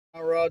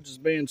My rod's is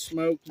being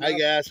smoked. Hey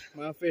guys,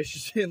 my fish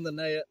is in the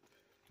net.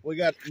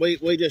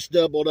 We just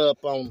doubled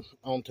up on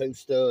 2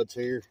 studs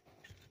here.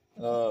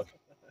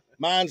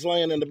 Mine's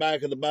laying in the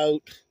back of the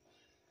boat.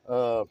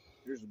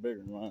 Here's a bigger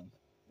than mine,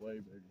 way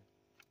bigger.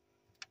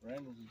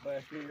 Randall's is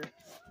back here.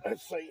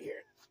 Let's see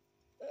here.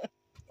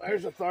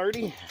 There's a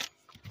 30.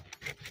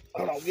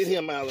 Hold on, get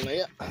him out of the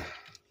net.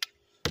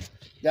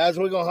 Guys,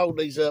 we're gonna hold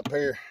these up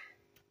here.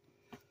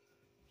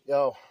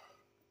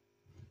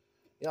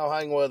 Y'all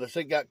hang with us.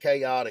 It got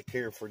chaotic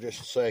here for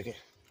just a second.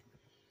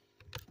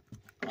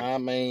 I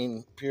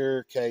mean,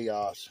 pure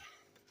chaos.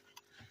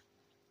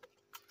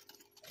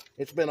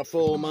 It's been a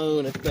full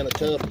moon. It's been a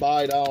tough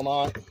bite all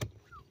night.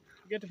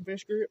 You get the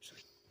fish grips?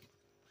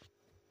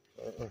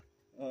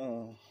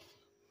 Well,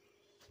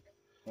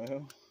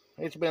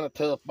 It's been a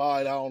tough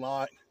bite all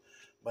night.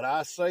 But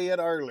I said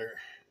earlier,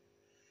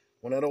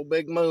 when that old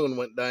big moon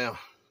went down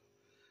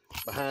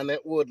behind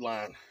that wood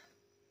line,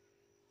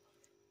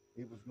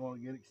 it was going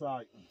to get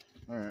exciting.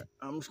 all right.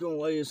 I'm just gonna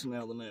lay this in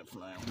the net for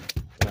now.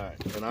 All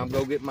right, and I'm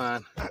going to get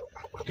mine.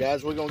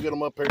 Guys, we're going to get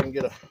them up here and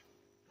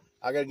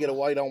I got to get a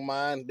weight on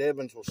mine.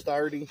 Devin's was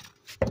 30.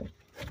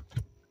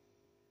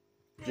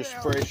 Just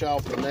fresh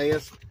off the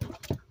nest.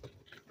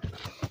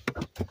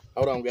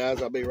 Hold on,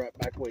 guys. I'll be right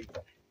back with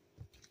you.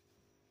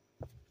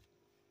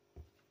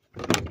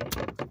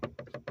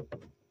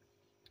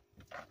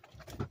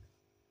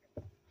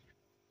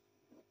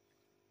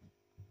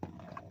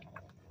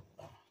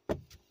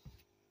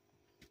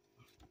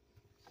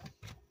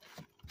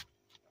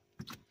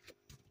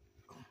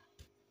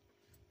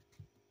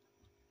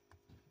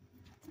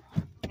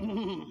 Here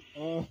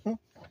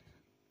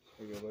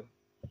you go,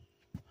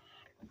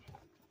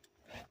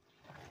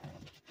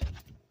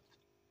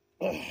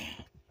 buddy.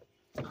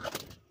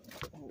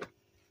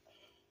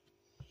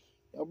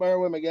 Y'all bear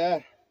with me,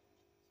 guys.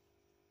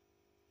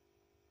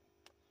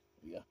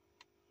 Yeah,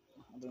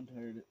 I done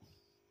teared it.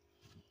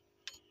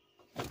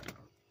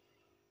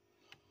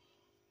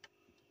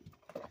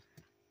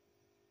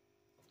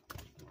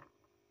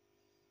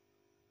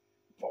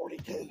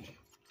 $42.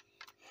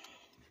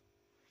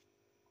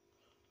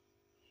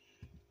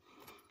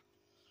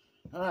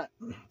 All right,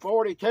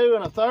 42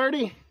 and a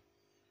 30.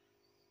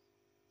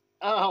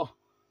 Ow.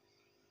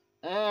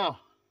 Ow.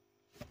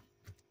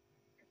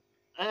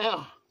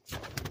 Ow.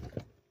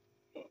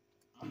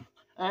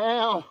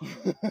 Ow.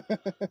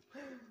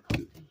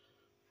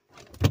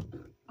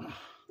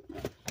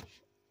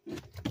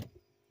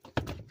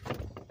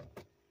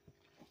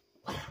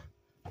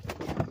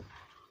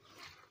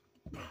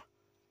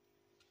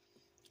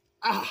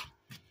 Ah.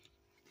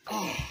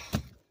 Oh.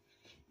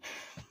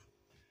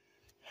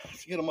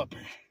 Let's get them up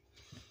here.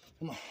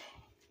 Come on.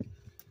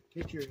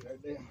 Get yours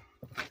right there.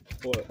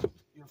 What?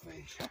 Your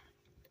fish.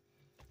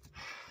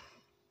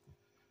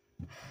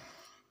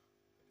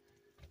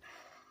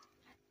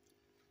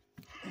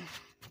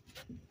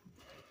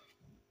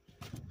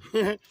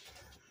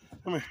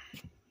 Come here.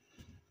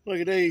 Look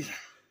at these.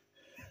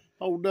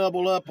 Old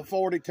double up a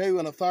 42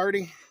 and a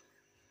 30.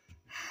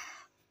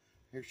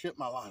 Here, ship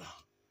my line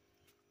off.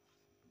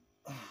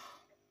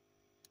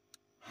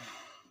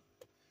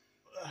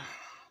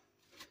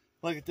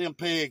 Look at them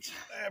pigs.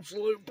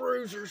 Absolute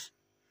bruisers.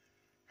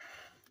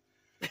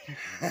 What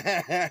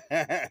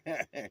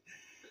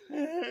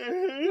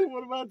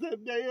about that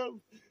damn?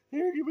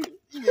 Here, give me.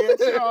 Yeah,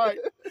 that's right.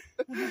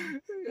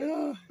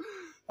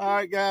 All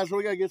right, guys,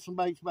 we gotta get some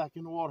baits back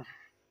in the water.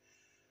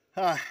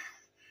 All right,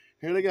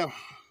 here they go.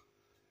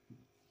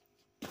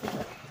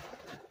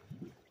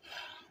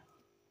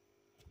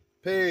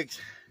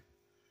 Pigs,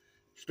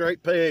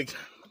 straight pigs.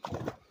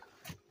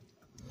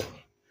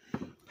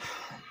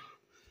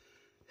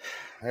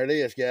 There it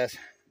is, guys.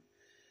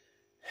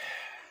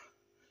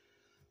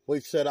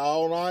 We've sat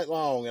all night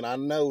long, and I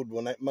knowed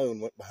when that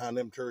moon went behind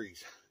them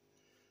trees,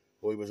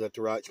 we was at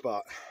the right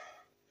spot.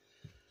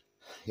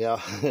 Yeah,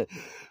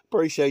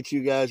 appreciate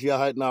you guys. Y'all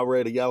hadn't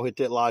already, y'all hit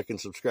that like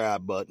and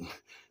subscribe button.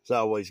 As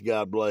always,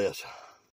 God bless.